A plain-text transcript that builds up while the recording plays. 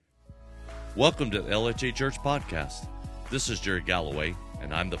Welcome to the LHA Church Podcast. This is Jerry Galloway,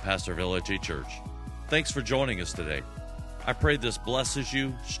 and I'm the pastor of LHA Church. Thanks for joining us today. I pray this blesses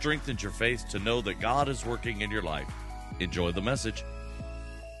you, strengthens your faith to know that God is working in your life. Enjoy the message.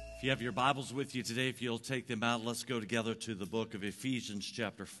 If you have your Bibles with you today, if you'll take them out, let's go together to the book of Ephesians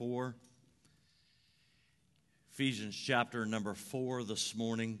chapter 4. Ephesians chapter number 4 this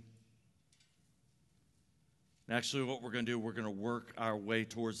morning. Actually, what we're going to do, we're going to work our way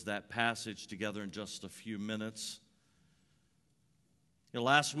towards that passage together in just a few minutes.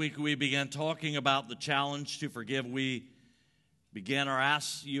 Last week we began talking about the challenge to forgive. We began our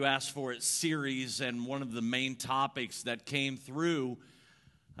You Asked For It series, and one of the main topics that came through,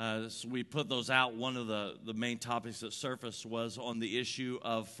 as we put those out, one of the main topics that surfaced was on the issue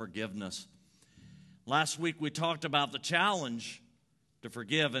of forgiveness. Last week we talked about the challenge to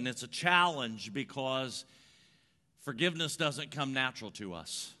forgive, and it's a challenge because forgiveness doesn't come natural to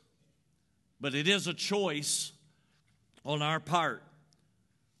us, but it is a choice on our part.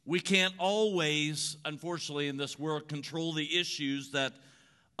 We can't always, unfortunately, in this world, control the issues that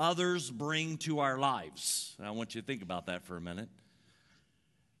others bring to our lives. And I want you to think about that for a minute.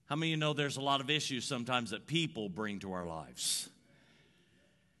 How many of you know there's a lot of issues sometimes that people bring to our lives?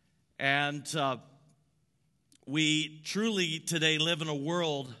 And we truly today live in a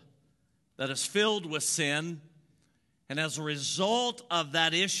world that is filled with sin. And as a result of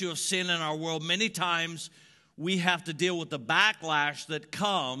that issue of sin in our world, many times we have to deal with the backlash that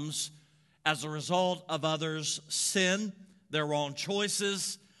comes as a result of others' sin, their wrong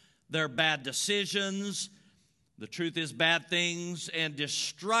choices, their bad decisions. The truth is, bad things and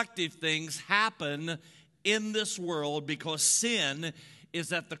destructive things happen in this world because sin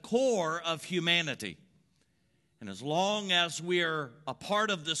is at the core of humanity. And as long as we are a part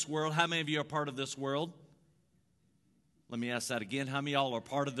of this world, how many of you are part of this world? Let me ask that again. How many of y'all are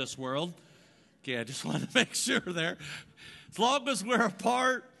part of this world? Okay, I just want to make sure there. As long as we're a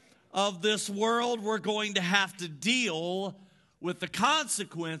part of this world, we're going to have to deal with the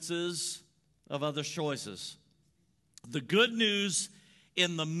consequences of others' choices. The good news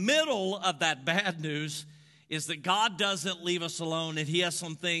in the middle of that bad news is that God doesn't leave us alone, and He has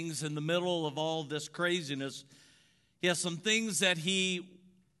some things in the middle of all this craziness. He has some things that He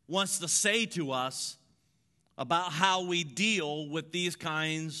wants to say to us about how we deal with these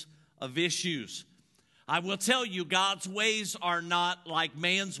kinds of issues. I will tell you, God's ways are not like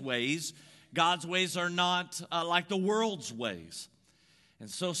man's ways. God's ways are not like the world's ways. And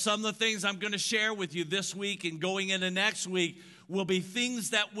so some of the things I'm going to share with you this week and going into next week will be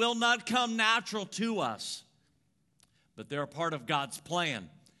things that will not come natural to us, but they're a part of God's plan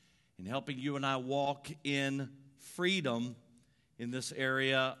in helping you and I walk in freedom in this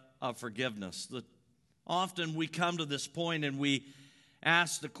area of forgiveness. Often we come to this point and we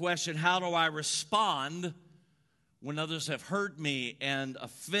ask the question, how do I respond when others have hurt me and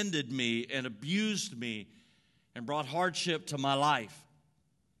offended me and abused me and brought hardship to my life?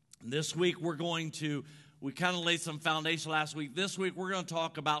 And this week we kind of laid some foundation last week. This week we're going to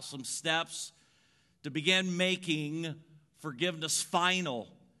talk about some steps to begin making forgiveness final.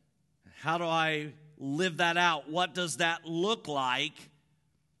 How do I live that out? What does that look like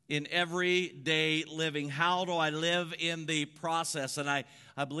in everyday living? How do I live in the process? And I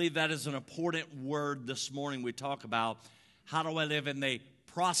believe that is an important word this morning. We talk about how do I live in the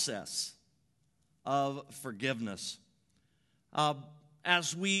process of forgiveness.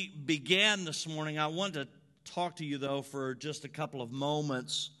 As we began this morning, I want to talk to you, though, for just a couple of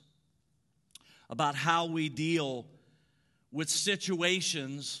moments about how we deal with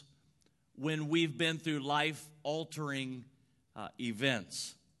situations when we've been through life-altering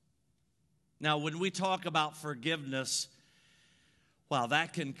events. Now, when we talk about forgiveness, wow,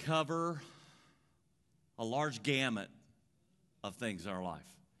 that can cover a large gamut of things in our life.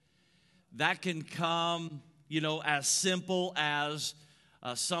 That can come, as simple as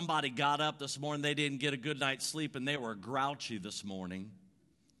somebody got up this morning, they didn't get a good night's sleep, and they were grouchy this morning.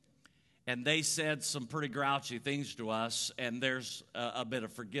 And they said some pretty grouchy things to us, and there's a bit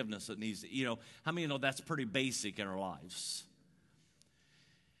of forgiveness that needs to, how many know that's pretty basic in our lives?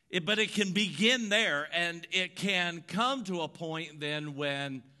 But it can begin there, and it can come to a point then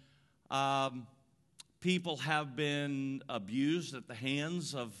when people have been abused at the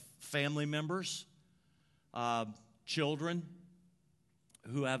hands of family members, children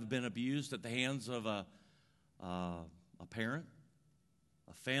who have been abused at the hands of a parent,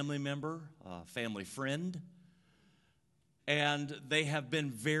 a family member, a family friend, and they have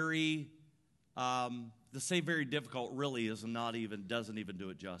been very to say very difficult really doesn't even do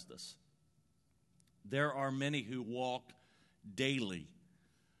it justice. There are many who walk daily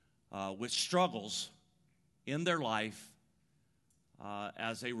with struggles in their life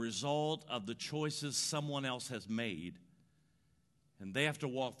as a result of the choices someone else has made. And they have to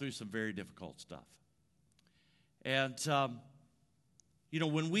walk through some very difficult stuff. And,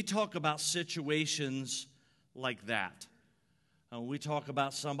 when we talk about situations like that, we talk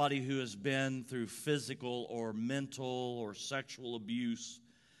about somebody who has been through physical or mental or sexual abuse.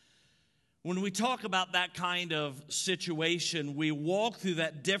 When we talk about that kind of situation, we walk through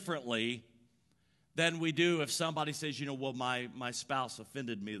that differently than we do if somebody says, my spouse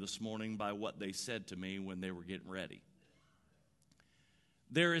offended me this morning by what they said to me when they were getting ready.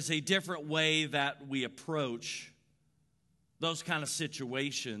 There is a different way that we approach those kind of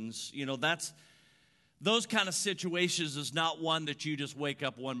situations. Those kind of situations is not one that you just wake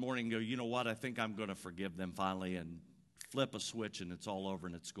up one morning and go, you know what, I think I'm going to forgive them finally, and flip a switch and it's all over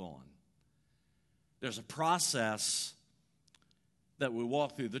and it's gone. There's a process that we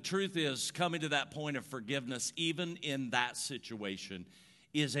walk through. The truth is, coming to that point of forgiveness, even in that situation,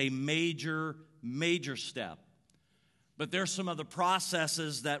 is a major, major step. But there's some other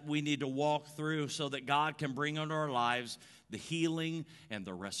processes that we need to walk through so that God can bring into our lives the healing and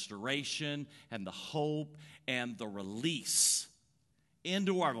the restoration and the hope and the release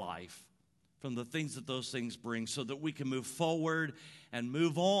into our life from the things that those things bring, so that we can move forward and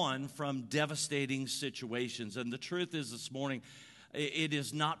move on from devastating situations. And the truth is, this morning, it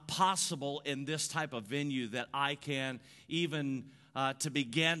is not possible in this type of venue that I can even to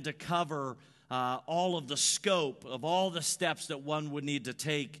begin to cover all of the scope of all the steps that one would need to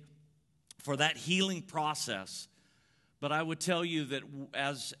take for that healing process. But I would tell you that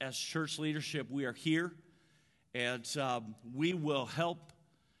as church leadership, we are here, and we will help.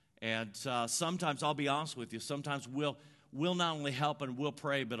 And sometimes, I'll be honest with you, sometimes we'll not only help and we'll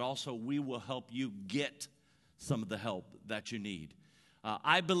pray, but also we will help you get some of the help that you need.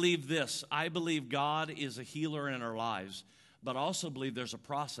 I believe this. I believe God is a healer in our lives, but I also believe there's a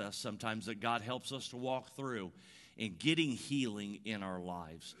process sometimes that God helps us to walk through in getting healing in our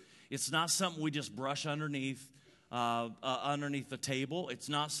lives. It's not something we just brush underneath the table. It's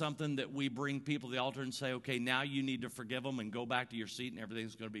not something that we bring people to the altar and say, okay, now you need to forgive them and go back to your seat and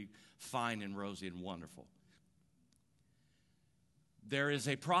everything's going to be fine and rosy and wonderful. There is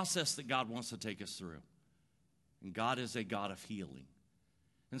a process that God wants to take us through, and God is a God of healing.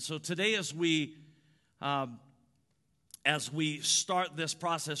 And so today, as we start this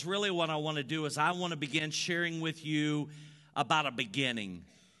process, really what I want to do is I want to begin sharing with you about a beginning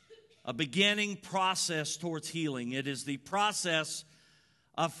process towards healing. It is the process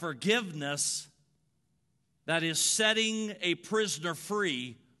of forgiveness that is setting a prisoner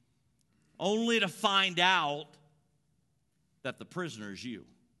free, only to find out that the prisoner is you.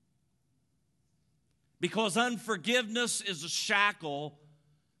 Because unforgiveness is a shackle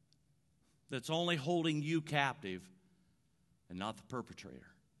that's only holding you captive and not the perpetrator.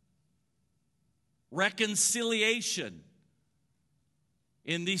 Reconciliation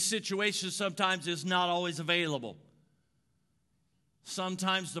in these situations sometimes is not always available.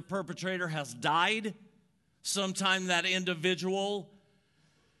 Sometimes the perpetrator has died. Sometimes that individual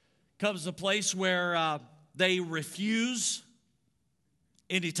comes to a place where they refuse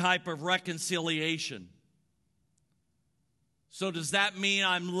any type of reconciliation. So does that mean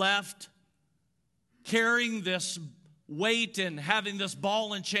I'm left carrying this weight and having this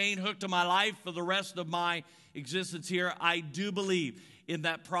ball and chain hooked to my life for the rest of my existence here? I do believe in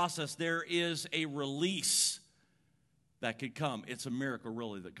that process there is a release that could come. It's a miracle,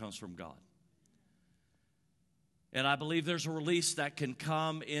 really, that comes from God. And I believe there's a release that can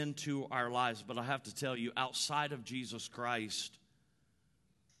come into our lives. But I have to tell you, outside of Jesus Christ,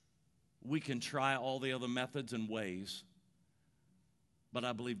 we can try all the other methods and ways. But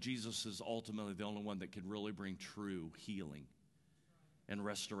I believe Jesus is ultimately the only one that can really bring true healing and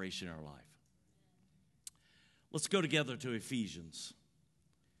restoration in our life. Let's go together to Ephesians.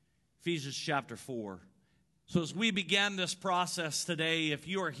 Ephesians chapter 4. So as we begin this process today, if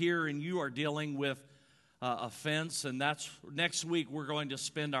you are here and you are dealing with offense, and that's next week we're going to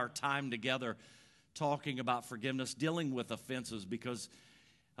spend our time together talking about forgiveness, dealing with offenses, because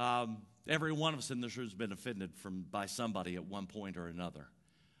every one of us in this room has been offended by somebody at one point or another.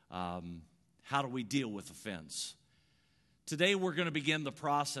 How do we deal with offense? Today we're going to begin the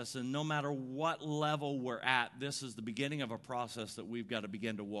process, and no matter what level we're at, this is the beginning of a process that we've got to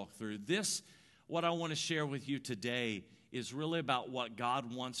begin to walk through. What I want to share with you today is really about what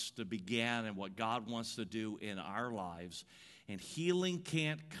God wants to begin and what God wants to do in our lives. And healing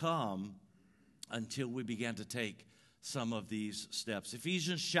can't come until we begin to take some of these steps.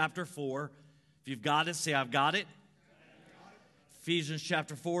 Ephesians chapter 4. If you've got it, say, I've got it. Ephesians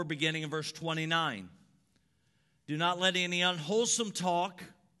chapter 4, beginning in verse 29. Do not let any unwholesome talk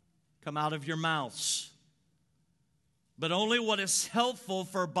come out of your mouths, but only what is helpful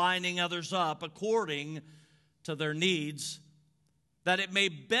for binding others up according to their needs, that it may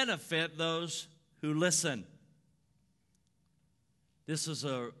benefit those who listen. This is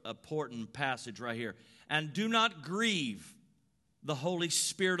an important passage right here. And do not grieve the Holy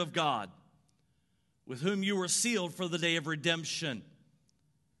Spirit of God, with whom you were sealed for the day of redemption.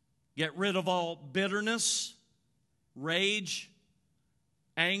 Get rid of all bitterness, rage,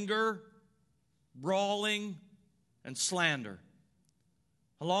 anger, brawling, and slander,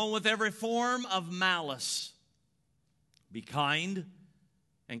 along with every form of malice. Be kind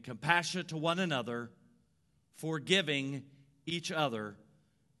and compassionate to one another, forgiving each other,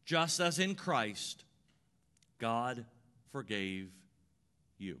 just as in Christ God forgave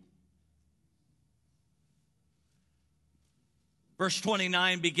you. Verse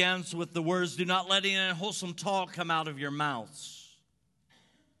 29 begins with the words, do not let any unwholesome talk come out of your mouths.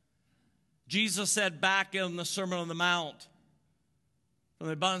 Jesus said back in the Sermon on the Mount, from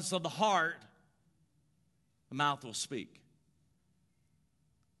the abundance of the heart, the mouth will speak.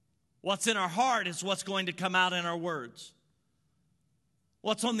 What's in our heart is what's going to come out in our words.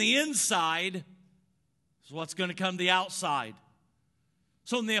 What's on the inside is what's going to come to the outside.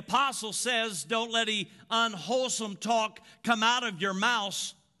 So when the apostle says, don't let any unwholesome talk come out of your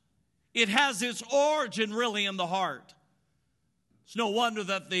mouth, it has its origin really in the heart. It's no wonder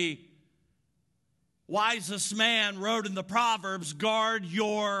that the wisest man wrote in the Proverbs, guard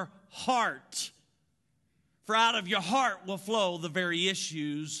your heart, for out of your heart will flow the very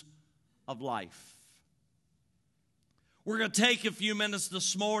issues of life. We're going to take a few minutes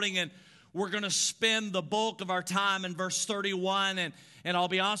this morning and we're going to spend the bulk of our time in verse 31. And I'll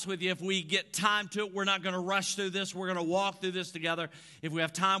be honest with you, if we get time to it, we're not going to rush through this. We're going to walk through this together. If we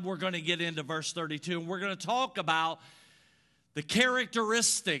have time, we're going to get into verse 32. And we're going to talk about the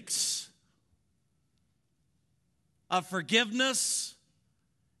characteristics of forgiveness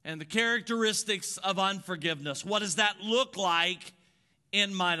and the characteristics of unforgiveness. What does that look like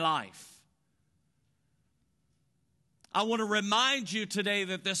in my life? I want to remind you today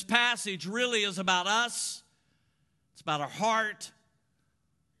that this passage really is about us. It's about our heart.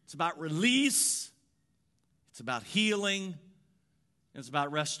 It's about release. It's about healing. It's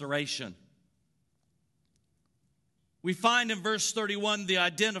about restoration. We find in verse 31 the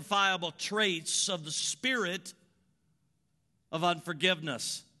identifiable traits of the spirit of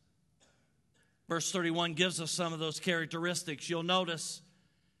unforgiveness. Verse 31 gives us some of those characteristics. You'll notice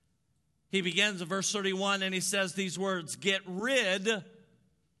he begins in verse 31 and he says these words, get rid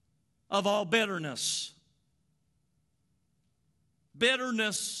of all bitterness.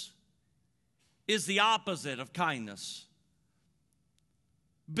 Bitterness is the opposite of kindness.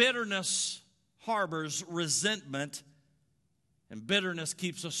 Bitterness harbors resentment, and bitterness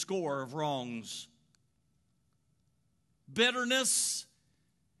keeps a score of wrongs. Bitterness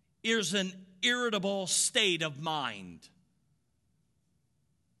is an irritable state of mind.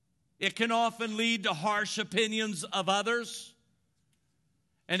 It can often lead to harsh opinions of others,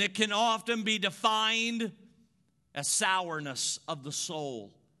 and it can often be defined as sourness of the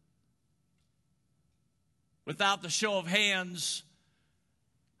soul. Without the show of hands,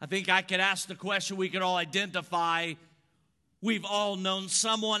 I think I could ask the question we could all identify. We've all known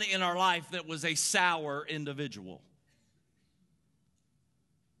someone in our life that was a sour individual.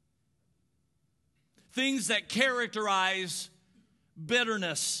 Things that characterize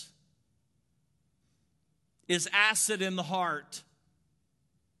bitterness is acid in the heart,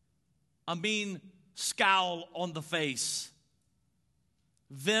 a mean scowl on the face,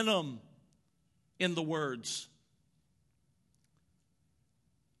 venom in the words.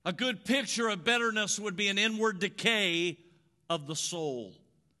 A good picture of bitterness would be an inward decay of the soul.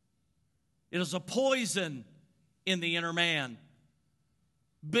 It is a poison in the inner man.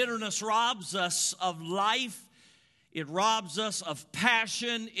 Bitterness robs us of life. It robs us of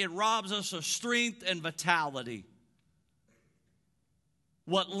passion. It robs us of strength and vitality.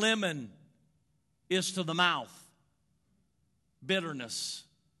 What lemon is to the mouth, bitterness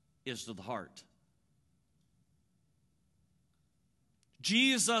is to the heart.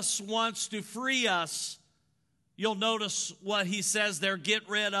 Jesus wants to free us. You'll notice what he says there, get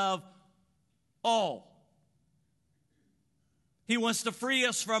rid of all. He wants to free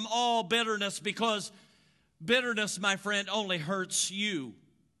us from all bitterness, because bitterness, my friend, only hurts you.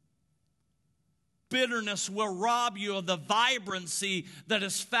 Bitterness will rob you of the vibrancy that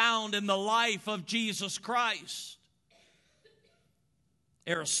is found in the life of Jesus Christ.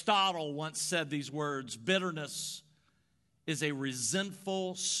 Aristotle once said these words, bitterness is a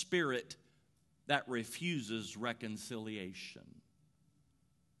resentful spirit that refuses reconciliation.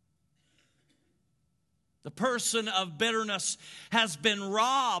 The person of bitterness has been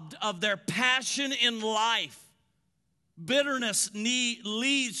robbed of their passion in life. Bitterness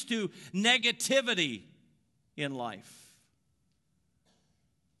leads to negativity in life.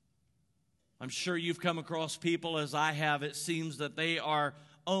 I'm sure you've come across people, as I have, it seems that they are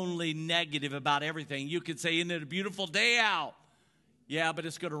only negative about everything. You could say, isn't it a beautiful day out? Yeah, but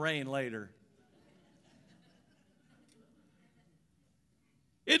it's going to rain later.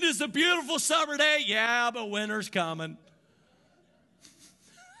 It is a beautiful summer day. Yeah, but winter's coming.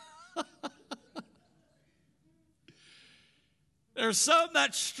 There's some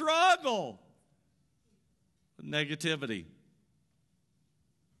that struggle with negativity,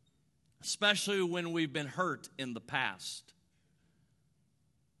 especially when we've been hurt in the past.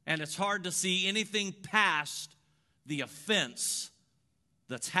 And it's hard to see anything past the offense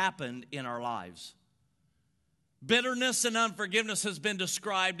that's happened in our lives. Bitterness and unforgiveness has been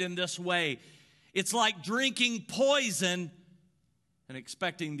described in this way. It's like drinking poison and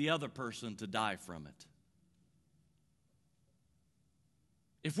expecting the other person to die from it.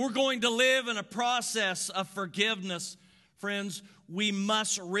 If we're going to live in a process of forgiveness, friends, we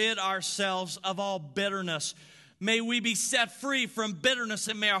must rid ourselves of all bitterness. May we be set free from bitterness,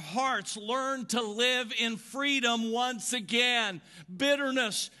 and may our hearts learn to live in freedom once again.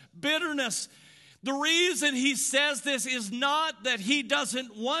 Bitterness. The reason he says this is not that he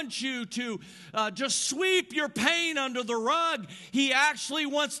doesn't want you to just sweep your pain under the rug. He actually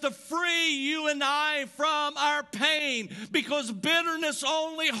wants to free you and I from our pain, because bitterness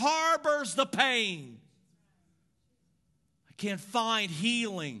only harbors the pain. I can't find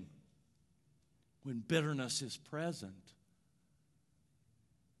healing when bitterness is present.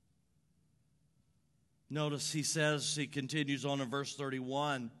 Notice he continues on in verse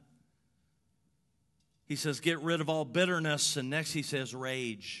 31. He says, get rid of all bitterness, and next he says,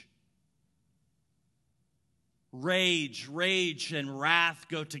 rage. Rage and wrath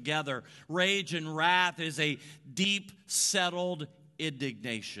go together. Rage and wrath is a deep settled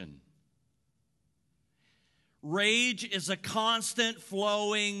indignation. Rage is a constant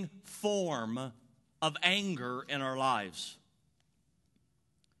flowing form of anger in our lives.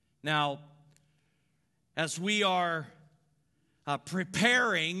 Now, as we are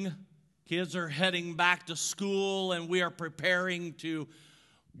preparing, kids are heading back to school, and we are preparing to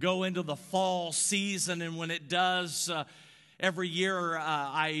go into the fall season. And when it does, every year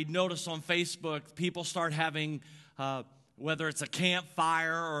I notice on Facebook, people start having, whether it's a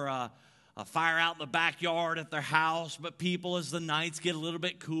campfire or a fire out in the backyard at their house, but people, as the nights get a little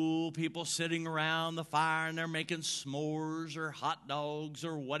bit cool, people sitting around the fire, and they're making s'mores or hot dogs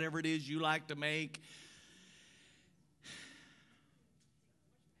or whatever it is you like to make.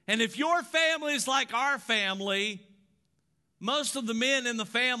 And if your family is like our family, most of the men in the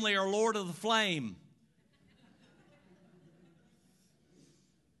family are Lord of the Flame.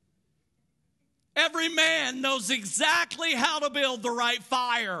 Every man knows exactly how to build the right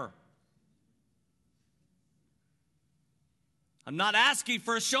fire. I'm not asking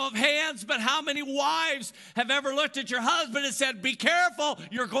for a show of hands, but how many wives have ever looked at your husband and said, be careful,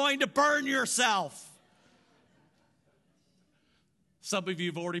 you're going to burn yourself? Some of you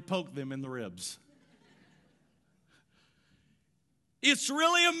have already poked them in the ribs. It's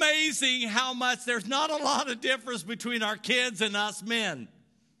really amazing how much there's not a lot of difference between our kids and us men,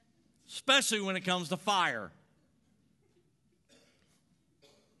 especially when it comes to fire.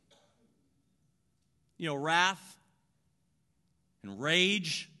 You know, wrath and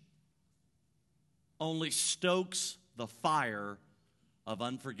rage only stokes the fire of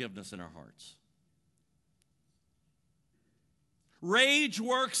unforgiveness in our hearts. Rage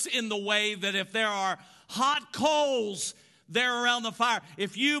works in the way that if there are hot coals there around the fire,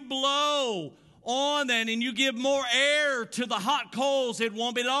 if you blow on them and you give more air to the hot coals, it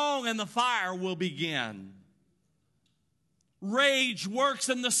won't be long and the fire will begin. Rage works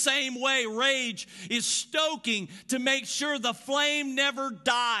in the same way. Rage is stoking to make sure the flame never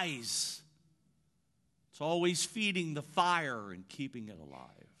dies. It's always feeding the fire and keeping it alive.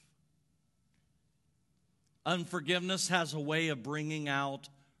 Unforgiveness has a way of bringing out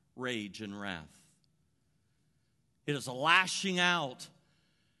rage and wrath. It is a lashing out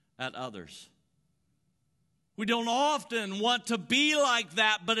at others. We don't often want to be like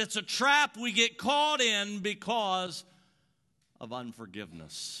that, but it's a trap we get caught in because of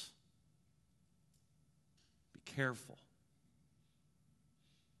unforgiveness. Be careful.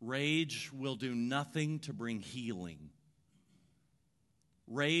 Rage will do nothing to bring healing.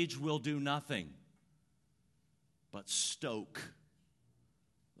 Rage will do nothing. but stoke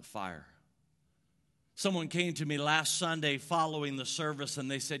the fire. Someone came to me last Sunday following the service, and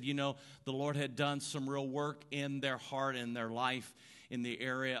they said, you know, the Lord had done some real work in their heart and their life in the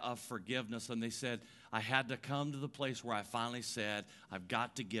area of forgiveness. And they said, I had to come to the place where I finally said, I've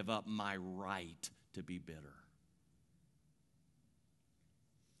got to give up my right to be bitter.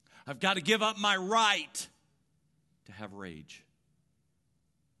 I've got to give up my right to have rage.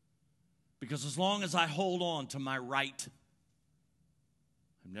 Because as long as I hold on to my right,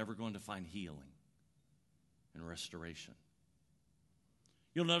 I'm never going to find healing and restoration.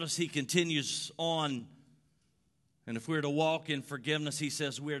 You'll notice he continues on, and if we're to walk in forgiveness, he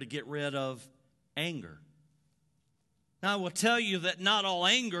says we're to get rid of anger. Now, I will tell you that not all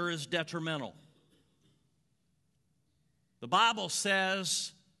anger is detrimental. The Bible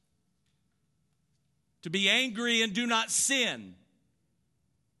says to be angry and do not sin.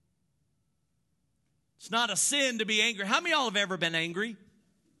 It's not a sin to be angry. How many of y'all have ever been angry?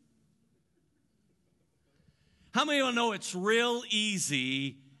 How many of y'all know it's real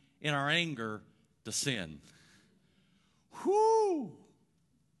easy in our anger to sin? Whoo!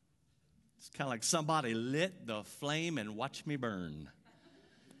 It's kind of like somebody lit the flame and watched me burn.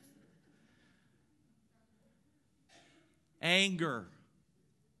 Anger.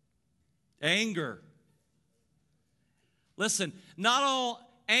 Anger. Listen, not all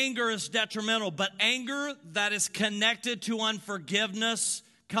anger is detrimental, but anger that is connected to unforgiveness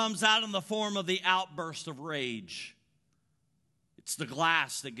comes out in the form of the outburst of rage. It's the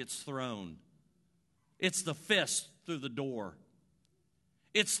glass that gets thrown. It's the fist through the door.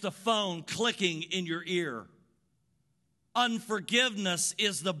 It's the phone clicking in your ear. Unforgiveness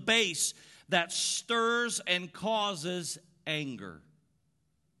is the base that stirs and causes anger.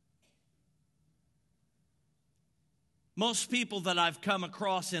 Most people that I've come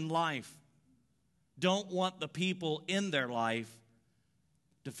across in life don't want the people in their life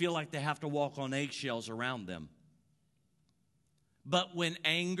to feel like they have to walk on eggshells around them. But when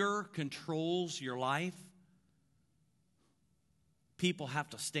anger controls your life, people have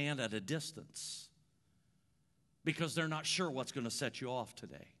to stand at a distance because they're not sure what's going to set you off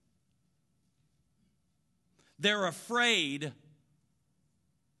today. They're afraid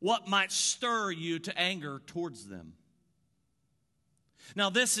what might stir you to anger towards them. Now,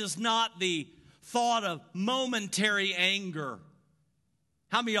 this is not the thought of momentary anger.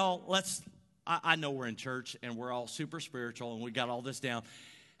 How many of y'all, I know we're in church and we're all super spiritual and we got all this down.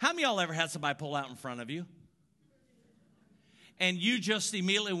 How many of y'all ever had somebody pull out in front of you? And you just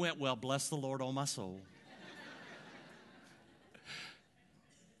immediately went, well, bless the Lord, oh my soul.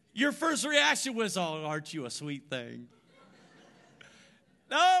 Your first reaction was, oh, aren't you a sweet thing?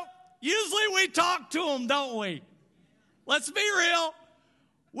 No, usually we talk to them, don't we? Let's be real.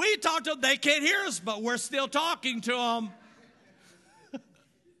 We talk to them. They can't hear us, but we're still talking to them.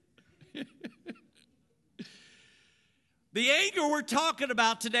 The anger we're talking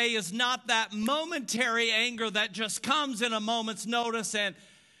about today is not that momentary anger that just comes in a moment's notice and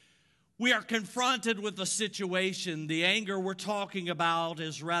we are confronted with a situation. The anger we're talking about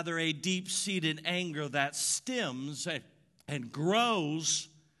is rather a deep-seated anger that stems and grows.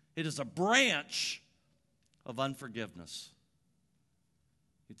 It is a branch of unforgiveness.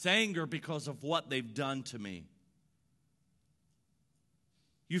 It's anger because of what they've done to me.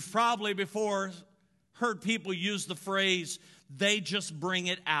 You've probably before heard people use the phrase, they just bring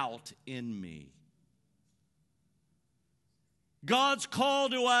it out in me. God's call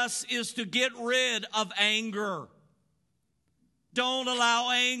to us is to get rid of anger. Don't allow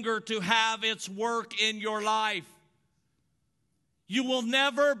anger to have its work in your life. You will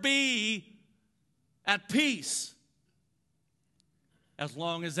never be at peace as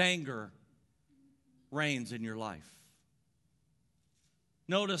long as anger reigns in your life.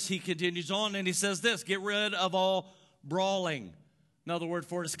 Notice he continues on and he says this, get rid of all brawling. Another word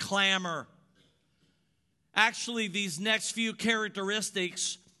for it is clamor. Actually, these next few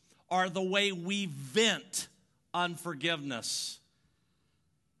characteristics are the way we vent unforgiveness.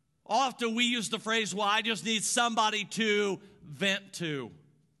 Often we use the phrase, well, I just need somebody to vent to.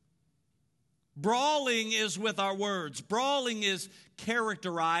 Brawling is with our words. Brawling is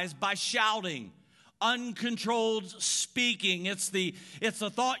characterized by shouting, uncontrolled speaking. It's the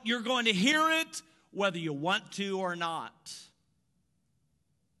thought you're going to hear it whether you want to or not.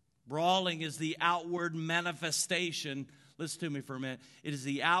 Brawling is the outward manifestation. Listen to me for a minute. It is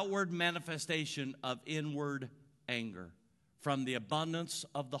the outward manifestation of inward anger. From the abundance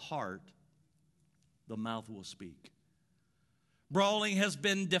of the heart, the mouth will speak. Brawling has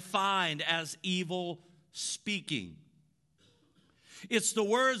been defined as evil speaking. It's the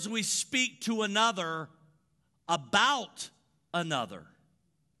words we speak to another about another.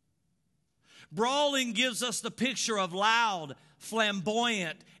 Brawling gives us the picture of loud,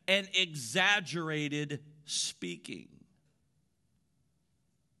 flamboyant, and exaggerated speaking.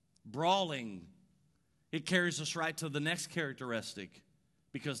 Brawling, it carries us right to the next characteristic,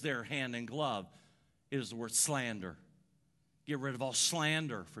 because they're hand in glove. It is the word slander. Get rid of all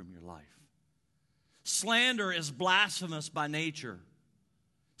slander from your life. Slander is blasphemous by nature.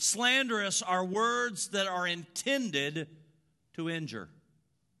 Slanderous are words that are intended to injure.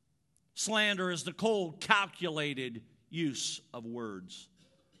 Slander is the cold, calculated use of words.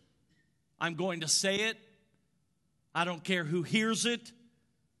 I'm going to say it. I don't care who hears it.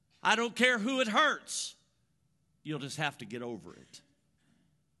 I don't care who it hurts. You'll just have to get over it.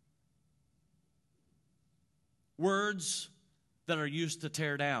 Words that are used to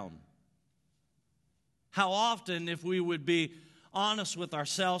tear down. How often, if we would be honest with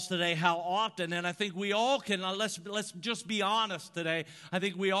ourselves today, how often, and I think we all can, let's just be honest today, I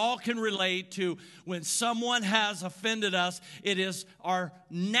think we all can relate to when someone has offended us, it is our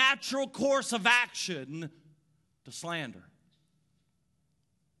natural course of action to slander.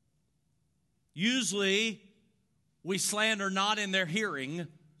 Usually, we slander not in their hearing,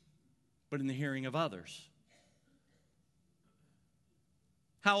 but in the hearing of others.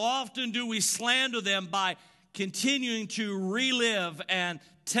 How often do we slander them by continuing to relive and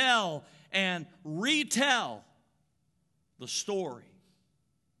tell and retell the story?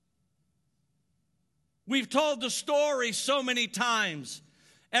 We've told the story so many times.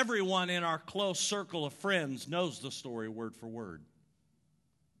 Everyone in our close circle of friends knows the story word for word.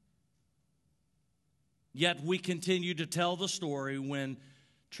 Yet we continue to tell the story when,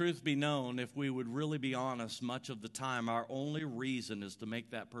 truth be known, if we would really be honest, much of the time our only reason is to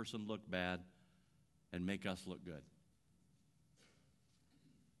make that person look bad and make us look good.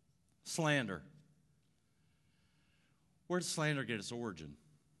 Slander. Where does slander get its origin?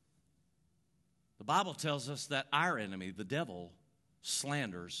 The Bible tells us that our enemy, the devil,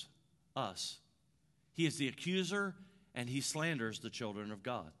 slanders us. He is the accuser, and he slanders the children of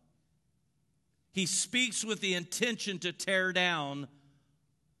God. He speaks with the intention to tear down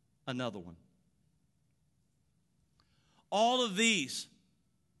another one. All of these,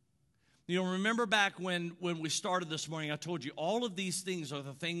 remember back when we started this morning, I told you all of these things are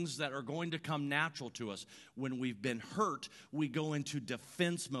the things that are going to come natural to us. When we've been hurt, we go into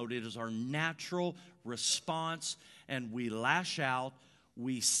defense mode. It is our natural response, and we lash out,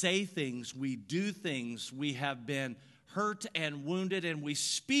 we say things, we do things. We have been hurt and wounded, and we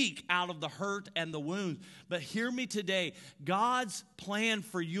speak out of the hurt and the wound. But hear me today, God's plan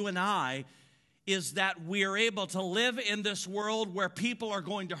for you and I is that we are able to live in this world where people are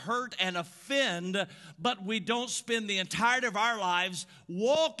going to hurt and offend, but we don't spend the entirety of our lives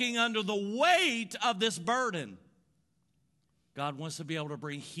walking under the weight of this burden. God wants to be able to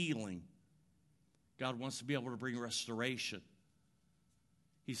bring healing. God wants to be able to bring restoration.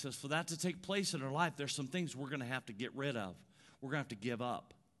 He says for that to take place in our life, there's some things we're going to have to get rid of. We're going to have to give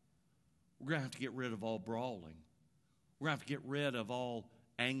up. We're going to have to get rid of all brawling. We're going to have to get rid of all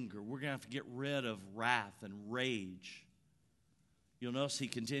anger. We're going to have to get rid of wrath and rage. You'll notice he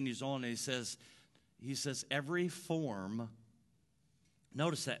continues on and he says every form,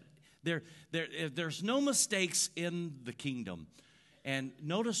 notice that, there's no mistakes in the kingdom. And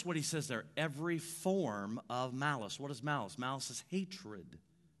notice what he says there, every form of malice. What is malice? Malice is hatred.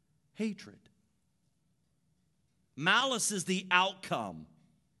 Hatred. Malice is the outcome.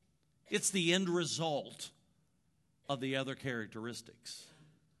 It's the end result of the other characteristics.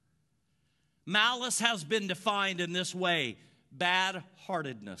 Malice has been defined in this way,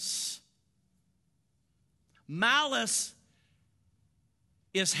 bad-heartedness. Malice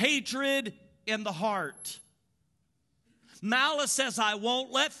is hatred in the heart. Malice says, I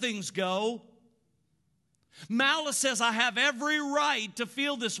won't let things go. Malice says, I have every right to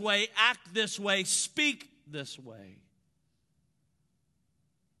feel this way, act this way, speak this way.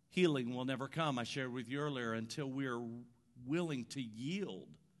 Healing will never come, I shared with you earlier, until we are willing to yield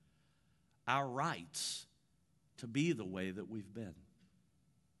our rights to be the way that we've been.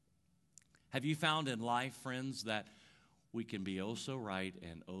 Have you found in life, friends, that we can be oh so right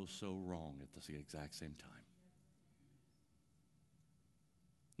and oh so wrong at the exact same time?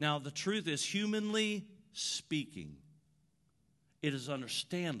 Now, the truth is, humanly speaking, it is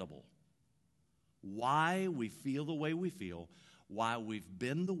understandable why we feel the way we feel, why we've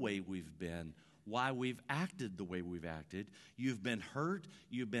been the way we've been, why we've acted the way we've acted. You've been hurt,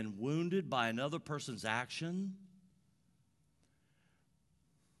 you've been wounded by another person's action.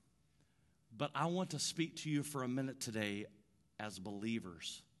 But I want to speak to you for a minute today as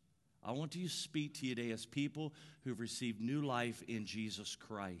believers. I want to speak to you today as people who've received new life in Jesus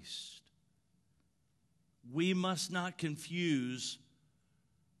Christ. We must not confuse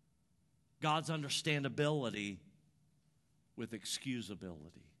God's understandability with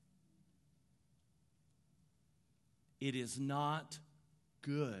excusability. It is not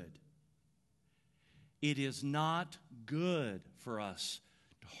good. It is not good for us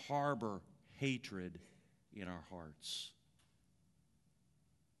to harbor hatred in our hearts.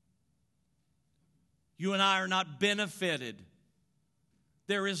 You and I are not benefited.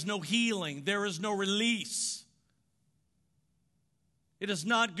 There is no healing. There is no release. It is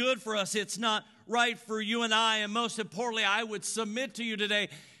not good for us. It's not right for you and I. And most importantly, I would submit to you today,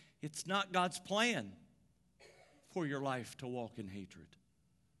 it's not God's plan for your life to walk in hatred.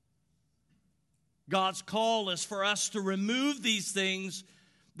 God's call is for us to remove these things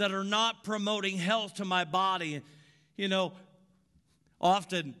that are not promoting health to my body. You know,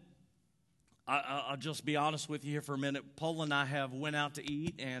 often, I'll just be honest with you here for a minute. Paul and I have went out to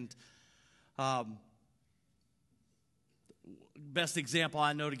eat, and best example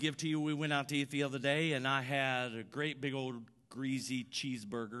I know to give to you, we went out to eat the other day, and I had a great big old greasy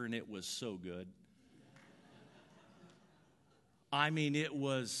cheeseburger, and it was so good. I mean, it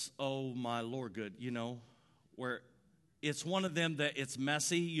was, oh my Lord, good, you know, where it's one of them that it's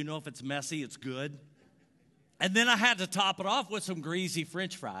messy. You know, if it's messy, it's good. And then I had to top it off with some greasy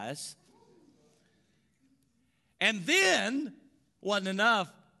French fries. And then, wasn't enough,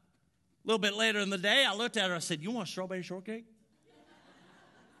 a little bit later in the day, I looked at her, I said, you want strawberry shortcake?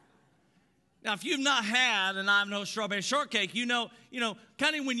 Now, if you've not had, and I know strawberry shortcake, you know,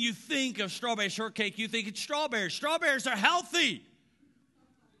 kind of when you think of strawberry shortcake, you think it's strawberries. Strawberries are healthy.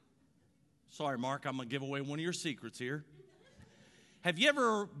 Sorry, Mark, I'm going to give away one of your secrets here. Have you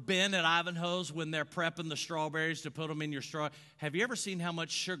ever been at Ivanhoe's when they're prepping the strawberries to put them in your straw? Have you ever seen how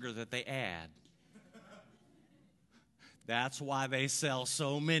much sugar that they add? That's why they sell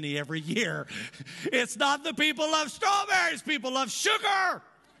so many every year. It's not the people love strawberries, people love sugar.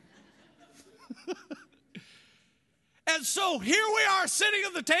 And so here we are sitting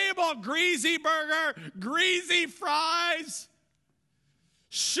at the table, greasy burger, greasy fries,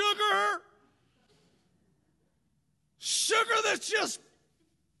 sugar that's just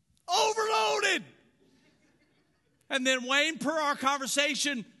overloaded. And then Wayne, per our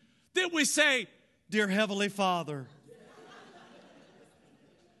conversation, then we say, dear Heavenly Father,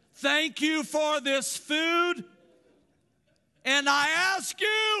 thank you for this food, and I ask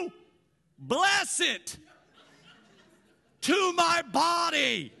you, bless it to my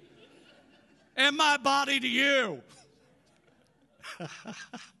body and my body to you.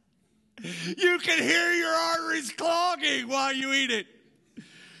 You can hear your arteries clogging while you eat it.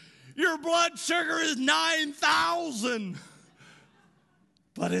 Your blood sugar is 9,000,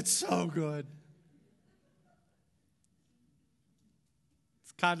 but it's so good.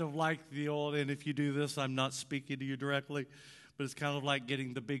 It's kind of like the old, and if you do this, I'm not speaking to you directly, but it's kind of like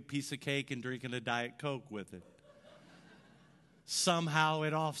getting the big piece of cake and drinking a Diet Coke with it. Somehow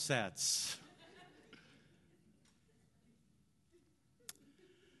it offsets.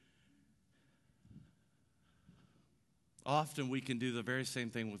 Often we can do the very same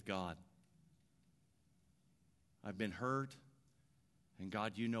thing with God. I've been hurt, and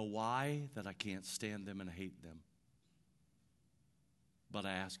God, you know why that I can't stand them and hate them. But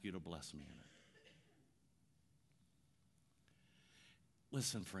I ask you to bless me in it.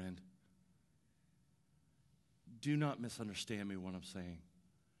 Listen, friend, do not misunderstand me when I'm saying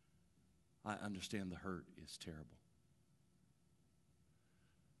I understand the hurt is terrible.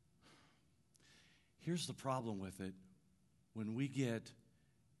 Here's the problem with it. When we get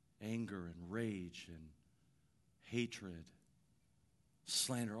anger and rage and hatred,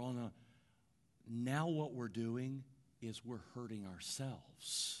 slander, all in, now what we're doing is we're hurting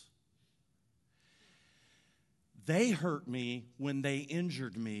ourselves. They hurt me when they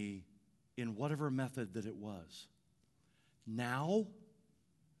injured me in whatever method that it was. Now,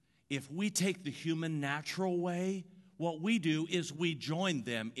 if we take the human natural way, what we do is we join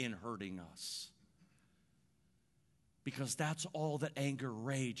them in hurting us. Because that's all that anger,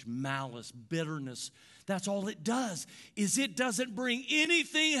 rage, malice, bitterness, that's all it does, is it doesn't bring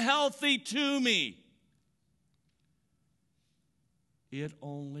anything healthy to me. It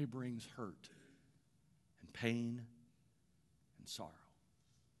only brings hurt and pain and sorrow.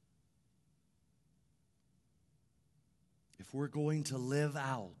 If we're going to live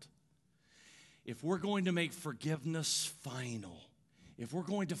out, if we're going to make forgiveness final, if we're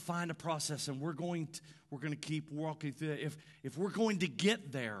going to find a process and we're going to keep walking through it, if we're going to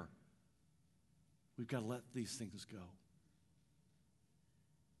get there, we've got to let these things go.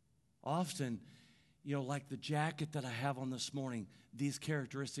 Often, like the jacket that I have on this morning, these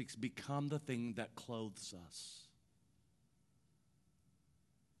characteristics become the thing that clothes us.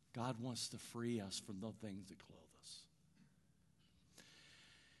 God wants to free us from the things that clothe us.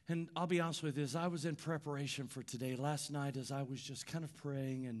 And I'll be honest with you, as I was in preparation for today, last night as I was just kind of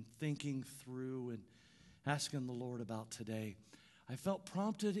praying and thinking through and asking the Lord about today, I felt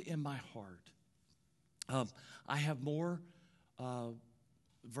prompted in my heart. I have more,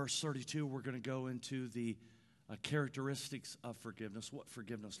 verse 32, we're going to go into the characteristics of forgiveness, what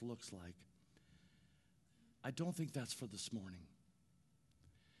forgiveness looks like. I don't think that's for this morning.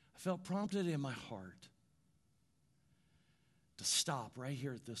 I felt prompted in my heart to stop right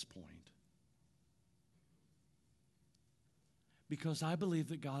here at this point. Because I believe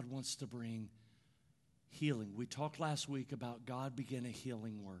that God wants to bring healing. We talked last week about God begin a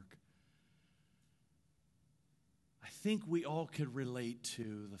healing work. I think we all could relate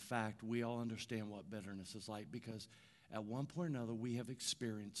to the fact we all understand what bitterness is like, because at one point or another we have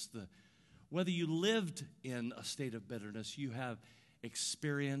experienced whether you lived in a state of bitterness, you have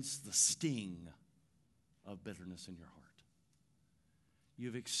experienced the sting of bitterness in your heart.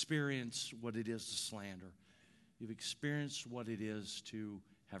 You've experienced what it is to slander. You've experienced what it is to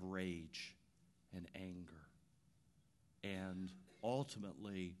have rage and anger. And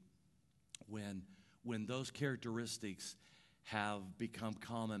ultimately, when those characteristics have become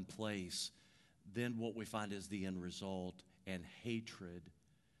commonplace, then what we find is the end result, and hatred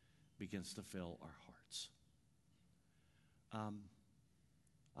begins to fill our hearts.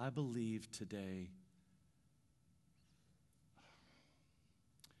 I believe today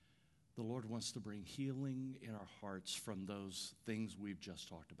the Lord wants to bring healing in our hearts from those things we've just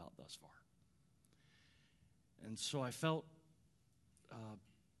talked about thus far. And so I felt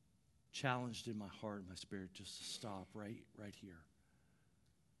challenged in my heart and my spirit just to stop right here.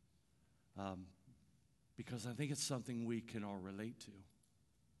 Because I think it's something we can all relate to.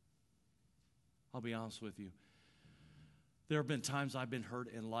 I'll be honest with you. There have been times I've been hurt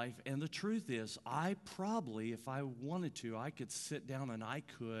in life, and the truth is, I probably, if I wanted to, I could sit down and I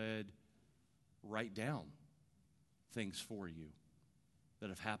could write down things for you that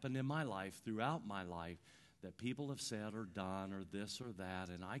have happened in my life, throughout my life, that people have said or done or this or that,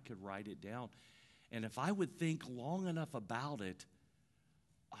 and I could write it down. And if I would think long enough about it,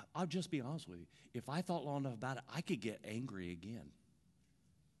 I'll just be honest with you. If I thought long enough about it, I could get angry again.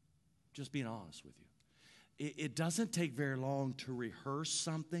 Just being honest with you. It doesn't take very long to rehearse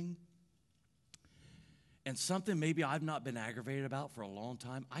something, and something maybe I've not been aggravated about for a long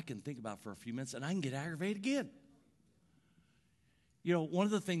time, I can think about for a few minutes, and I can get aggravated again. One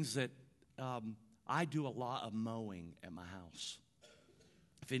of the things that I do a lot of mowing at my house.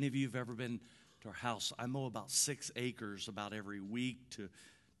 If any of you have ever been to our house, I mow about 6 acres about every week to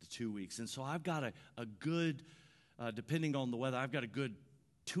 2 weeks. And so I've got a good, depending on the weather, I've got a good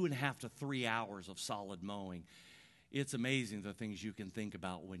 2.5 to 3 hours of solid mowing. It's amazing the things you can think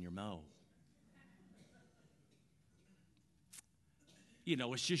about when you mow.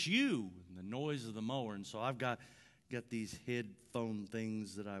 It's just you and the noise of the mower. And so I've got these headphone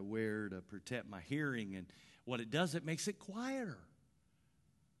things that I wear to protect my hearing. And what it does, it makes it quieter.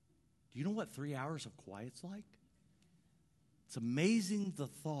 Do you know what 3 hours of quiet's like? It's amazing the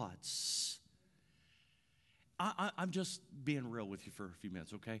thoughts. I'm just being real with you for a few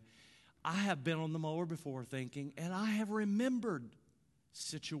minutes, okay? I have been on the mower before thinking, and I have remembered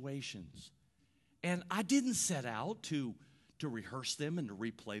situations. And I didn't set out to rehearse them and to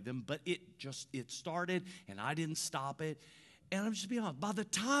replay them, but it started, and I didn't stop it. And I'm just being honest, by the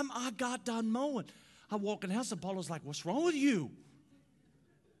time I got done mowing, I walked in the house, and Paula's like, "What's wrong with you?"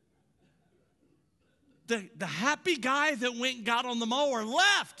 The happy guy that went and got on the mower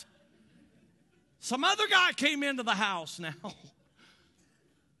left. Some other guy came into the house now.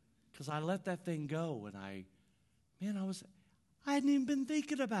 Because I let that thing go, and I hadn't even been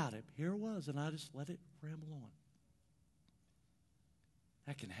thinking about it. Here it was, and I just let it ramble on.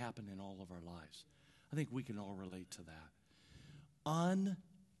 That can happen in all of our lives. I think we can all relate to that.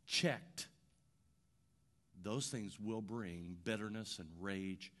 Unchecked, those things will bring bitterness and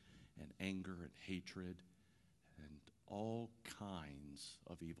rage and anger and hatred and all kinds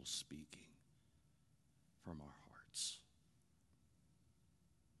of evil speaking from our hearts.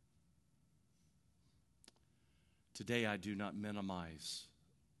 Today, I do not minimize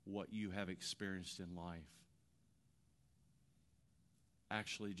what you have experienced in life.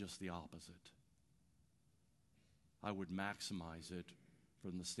 Actually, just the opposite. I would maximize it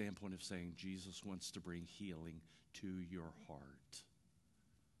from the standpoint of saying Jesus wants to bring healing to your heart.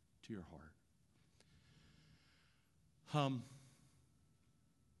 To your heart.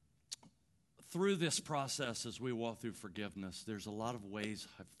 through this process as we walk through forgiveness, there's a lot of ways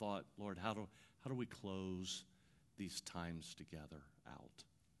I've thought, Lord, how do we close these times together out?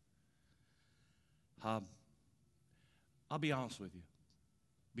 I'll be honest with you.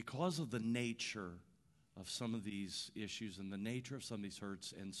 Because of the nature of some of these issues and the nature of some of these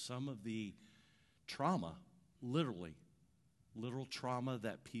hurts and some of the trauma, literal trauma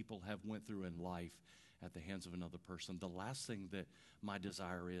that people have went through in life at the hands of another person, the last thing that my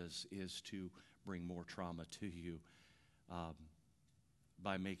desire is to bring more trauma to you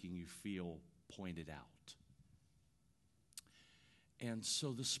by making you feel pointed out. And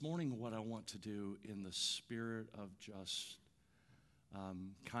so this morning, what I want to do in the spirit of just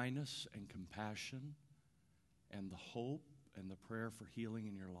kindness and compassion and the hope and the prayer for healing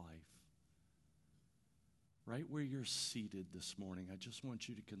in your life, right where you're seated this morning, I just want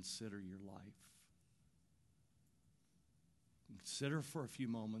you to consider your life. Consider for a few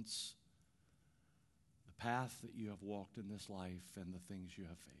moments the path that you have walked in this life and the things you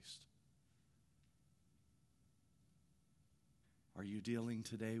have faced. Are you dealing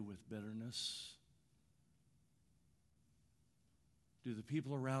today with bitterness? Do the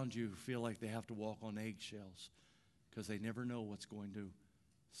people around you feel like they have to walk on eggshells because they never know what's going to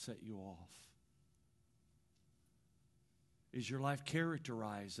set you off? Is your life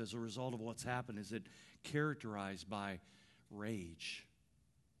characterized as a result of what's happened? Is it characterized by rage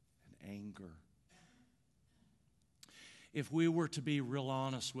and anger? If we were to be real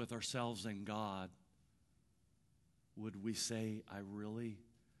honest with ourselves and God, would we say, I'm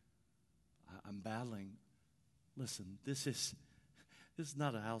battling? Listen, this is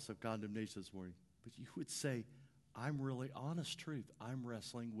not a house of condemnation this morning, but you would say, I'm really, honest truth, I'm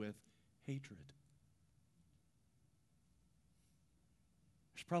wrestling with hatred.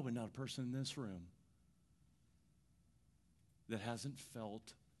 There's probably not a person in this room that hasn't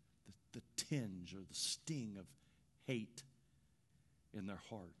felt the tinge or the sting of hate in their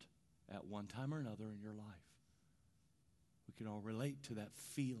heart at one time or another in your life. We can all relate to that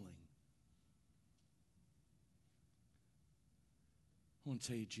feeling. I want to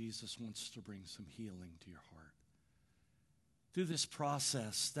tell you, Jesus wants to bring some healing to your heart. Through this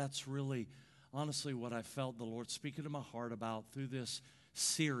process, that's really, honestly, what I felt the Lord speaking to my heart about through this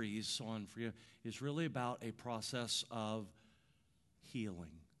series on forgiveness is really about a process of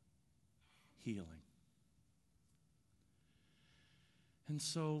healing. Healing. And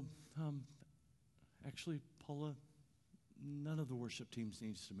so, actually, Paula, none of the worship teams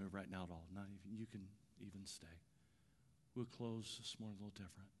needs to move right now at all. Not even, you can even stay. We'll close this morning a little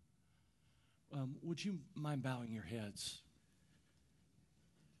different. Would you mind bowing your heads?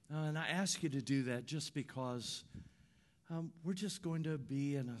 And I ask you to do that just because we're just going to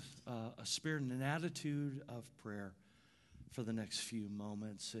be in a spirit and an attitude of prayer for the next few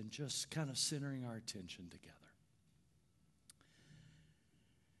moments and just kind of centering our attention together.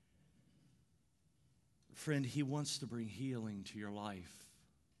 Friend, He wants to bring healing to your life.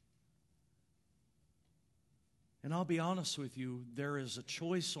 And I'll be honest with you, there is a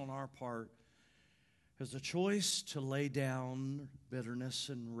choice on our part. There's a choice to lay down bitterness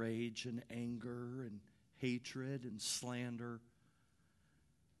and rage and anger and hatred and slander.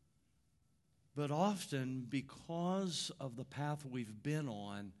 But often, because of the path we've been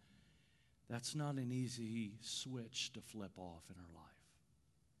on, that's not an easy switch to flip off in our life.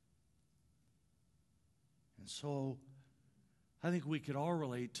 And so, I think we could all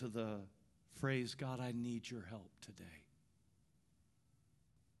relate to the phrase, God, I need your help today.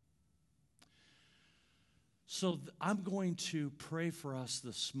 So I'm going to pray for us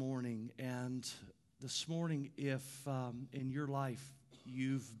this morning. And this morning, if in your life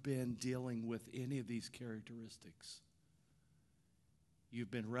you've been dealing with any of these characteristics, you've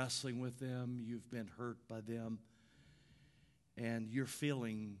been wrestling with them, you've been hurt by them, and you're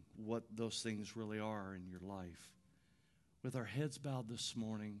feeling what those things really are in your life, with our heads bowed this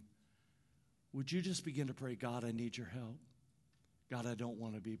morning, would you just begin to pray, God, I need your help. God, I don't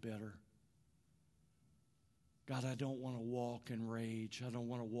want to be bitter. God, I don't want to walk in rage. I don't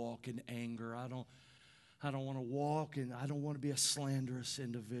want to walk in anger. I don't want to walk and I don't want to be a slanderous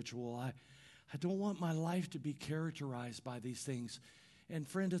individual. I don't want my life to be characterized by these things. And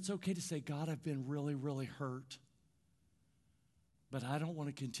friend, it's okay to say, God, I've been really, really hurt. But I don't want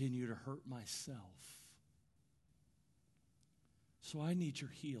to continue to hurt myself. So I need your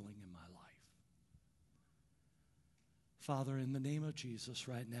healing in my life. Father, in the name of Jesus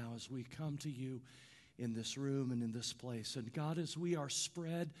right now, as we come to you in this room and in this place, and God, as we are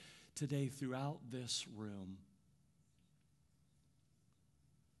spread today throughout this room,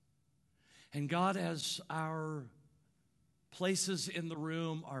 and God, as our places in the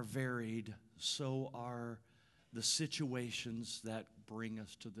room are varied, so are the situations that bring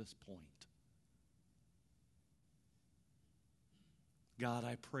us to this point. God,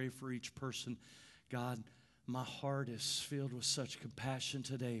 I pray for each person. God, my heart is filled with such compassion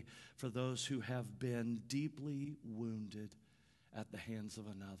today for those who have been deeply wounded at the hands of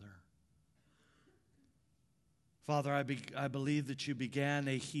another. Father, I believe that you began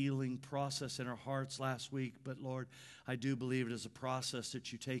a healing process in our hearts last week, but Lord, I do believe it is a process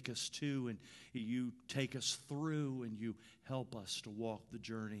that you take us to and you take us through and you help us to walk the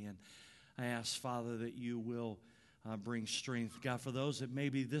journey. And I ask, Father, that you will bring strength. God, for those that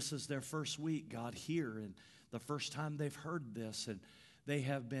maybe this is their first week, God, here, and the first time they've heard this, and they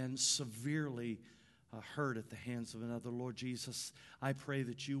have been severely hurt at the hands of another. Lord Jesus, I pray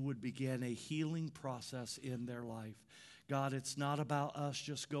that you would begin a healing process in their life. God, it's not about us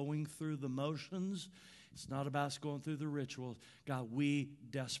just going through the motions. It's not about us going through the rituals. God, we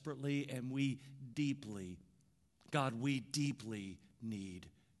desperately and we deeply need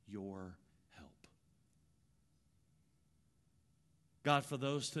your help. God, for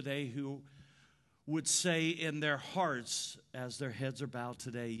those today who would say in their hearts as their heads are bowed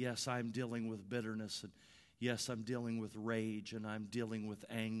today, yes, I'm dealing with bitterness, and yes, I'm dealing with rage, and I'm dealing with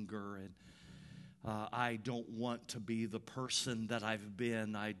anger, and I don't want to be the person that I've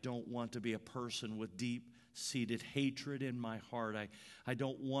been. I don't want to be a person with deep-seated hatred in my heart. I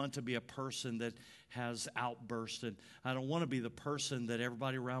don't want to be a person that has outbursts, and I don't want to be the person that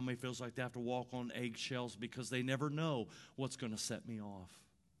everybody around me feels like they have to walk on eggshells because they never know what's going to set me off.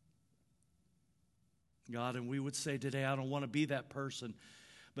 God, and we would say today, I don't want to be that person.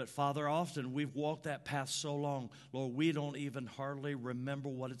 But Father, often we've walked that path so long, Lord, we don't even hardly remember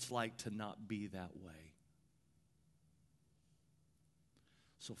what it's like to not be that way.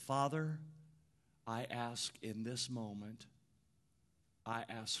 So Father, I ask in this moment, I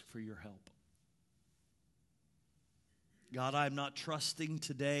ask for your help. God, I'm not trusting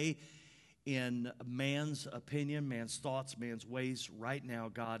today in man's opinion, man's thoughts, man's ways. Right now,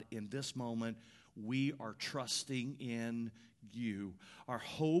 God, in this moment, we are trusting in you. Our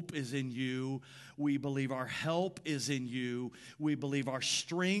hope is in you. We believe our help is in you. We believe our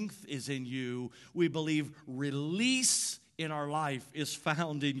strength is in you. We believe release in our life is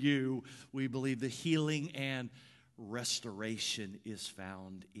found in you. We believe the healing and restoration is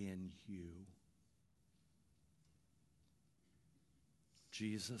found in you.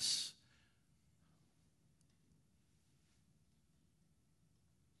 Jesus,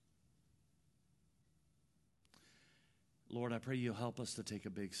 Lord, I pray you'll help us to take a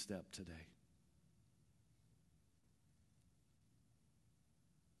big step today.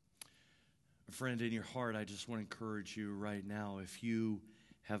 Friend, in your heart, I just want to encourage you right now, if you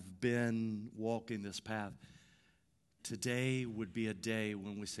have been walking this path, today would be a day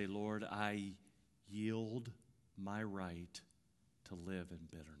when we say, Lord, I yield my right to live in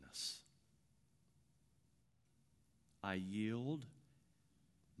bitterness. I yield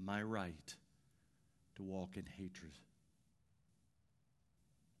my right to walk in hatred.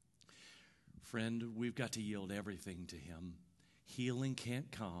 Friend, we've got to yield everything to him. Healing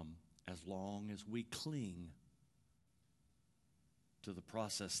can't come as long as we cling to the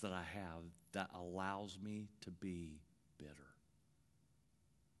process that I have that allows me to be bitter.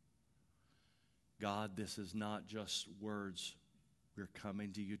 God, this is not just words. We're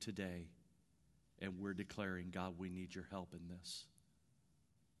coming to you today and we're declaring, God, we need your help in this.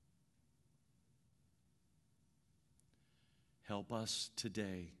 Help us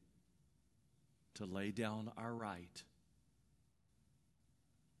today to lay down our right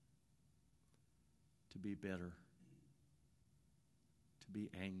to be bitter, to be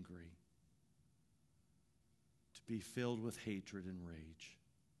angry, to be filled with hatred and rage.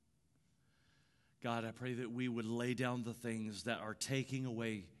 God, I pray that we would lay down the things that are taking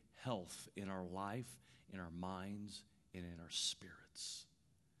away health in our life, in our minds, and in our spirits.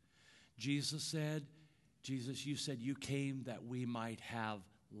 Jesus, you said you came that we might have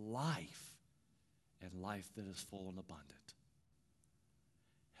life, and life that is full and abundant.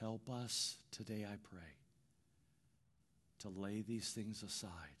 Help us today, I pray, to lay these things aside.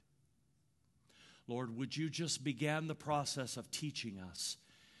 Lord, would you just begin the process of teaching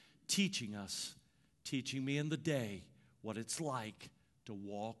me in the day what it's like to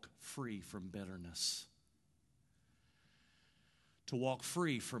walk free from bitterness, to walk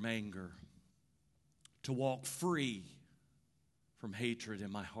free from anger, to walk free from hatred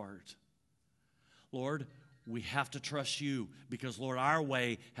in my heart. Lord, we have to trust you because, Lord, our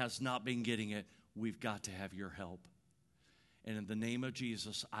way has not been getting it. We've got to have your help. And in the name of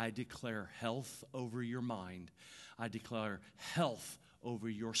Jesus, I declare health over your mind. I declare health over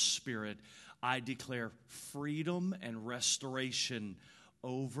your spirit. I declare freedom and restoration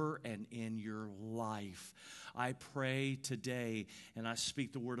over and in your life. I pray today, and I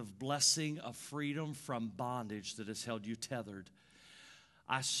speak the word of blessing, of freedom from bondage that has held you tethered.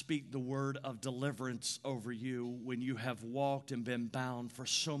 I speak the word of deliverance over you when you have walked and been bound for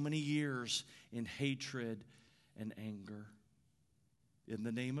so many years in hatred and anger. In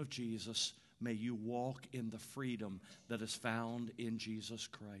the name of Jesus, may you walk in the freedom that is found in Jesus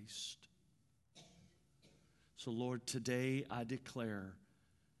Christ. So, Lord, today I declare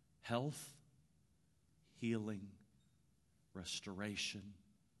health, healing, restoration,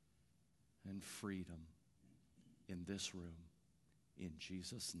 and freedom in this room. In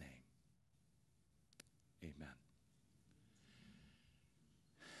Jesus' name, amen.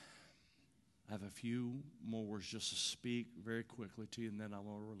 I have a few more words just to speak very quickly to you, and then I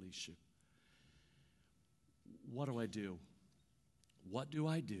will release you. What do I do? What do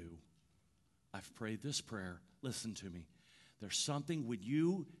I do? I've prayed this prayer. Listen to me. There's something when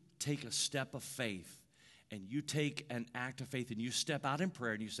you take a step of faith and you take an act of faith and you step out in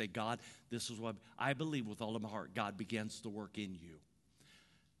prayer and you say, God, this is what I believe with all of my heart. God begins to work in you.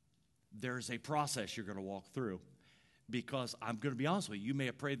 There's a process you're going to walk through, because I'm going to be honest with you, you may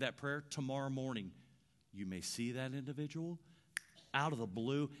have prayed that prayer tomorrow morning. You may see that individual out of the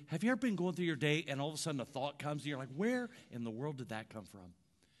blue. Have you ever been going through your day and all of a sudden a thought comes and you're like, where in the world did that come from?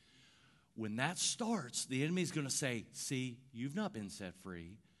 When that starts, the enemy's going to say, see, you've not been set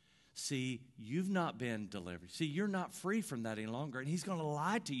free. See, you've not been delivered. See, you're not free from that any longer. And he's going to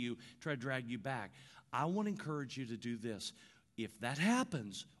lie to you, try to drag you back. I want to encourage you to do this. If that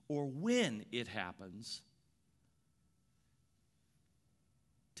happens, or when it happens,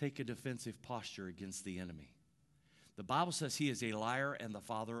 take a defensive posture against the enemy. The Bible says he is a liar and the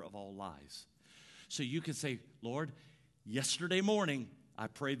father of all lies. So you can say, Lord, yesterday morning, I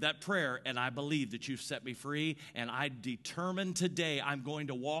prayed that prayer, and I believe that you've set me free, and I determined today I'm going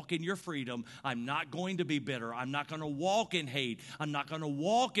to walk in your freedom. I'm not going to be bitter. I'm not going to walk in hate. I'm not going to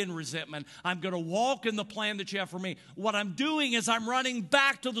walk in resentment. I'm going to walk in the plan that you have for me. What I'm doing is I'm running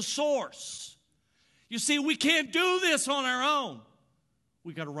back to the source. You see, we can't do this on our own.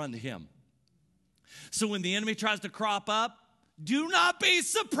 We got to run to him. So when the enemy tries to crop up, do not be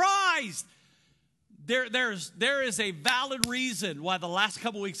surprised. There is a valid reason why the last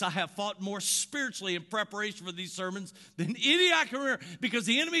couple weeks I have fought more spiritually in preparation for these sermons than any I can remember, because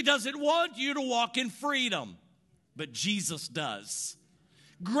the enemy doesn't want you to walk in freedom, but Jesus does.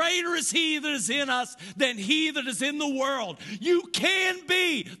 Greater is he that is in us than he that is in the world. You can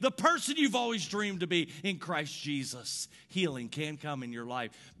be the person you've always dreamed to be in Christ Jesus. Healing can come in your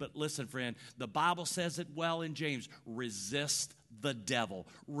life. But listen, friend, the Bible says it well in James. Resist the devil.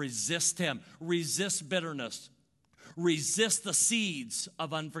 Resist him. Resist bitterness. Resist the seeds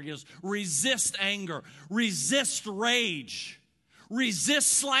of unforgiveness. Resist anger. Resist rage.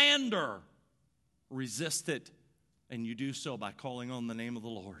 Resist slander. Resist it. And you do so by calling on the name of the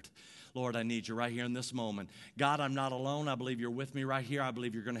Lord. Lord, I need you right here in this moment. God, I'm not alone. I believe you're with me right here. I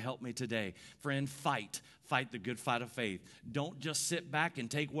believe you're going to help me today. Friend, fight. Fight the good fight of faith. Don't just sit back and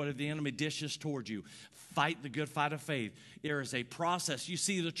take what the enemy dishes toward you. Fight the good fight of faith. There is a process. You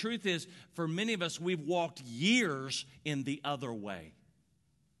see, the truth is, for many of us, we've walked years in the other way.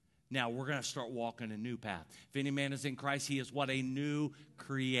 Now, we're going to start walking a new path. If any man is in Christ, he is what? A new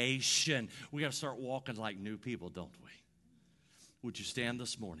creation. We got to start walking like new people, don't we? Would you stand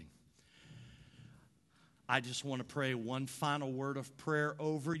this morning? I just want to pray one final word of prayer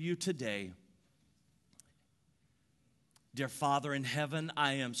over you today. Dear Father in heaven,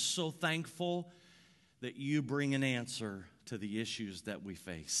 I am so thankful that you bring an answer to the issues that we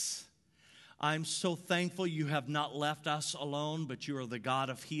face. I'm so thankful you have not left us alone, but you are the God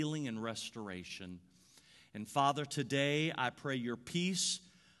of healing and restoration. And Father, today I pray your peace.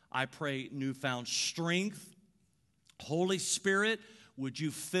 I pray newfound strength. Holy Spirit, would you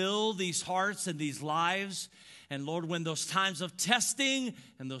fill these hearts and these lives? And Lord, when those times of testing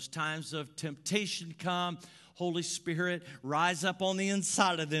and those times of temptation come, Holy Spirit, rise up on the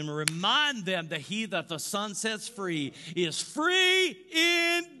inside of them and remind them that he that the Son sets free is free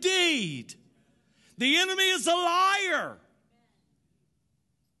indeed. The enemy is a liar.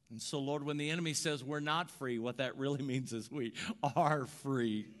 And so, Lord, when the enemy says we're not free, what that really means is we are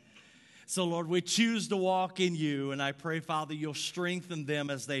free. So, Lord, we choose to walk in you, and I pray, Father, you'll strengthen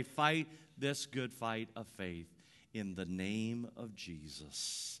them as they fight this good fight of faith in the name of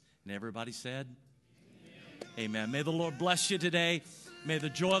Jesus. And everybody said, amen. May the Lord bless you today. May the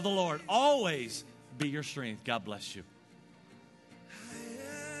joy of the Lord always be your strength. God bless you.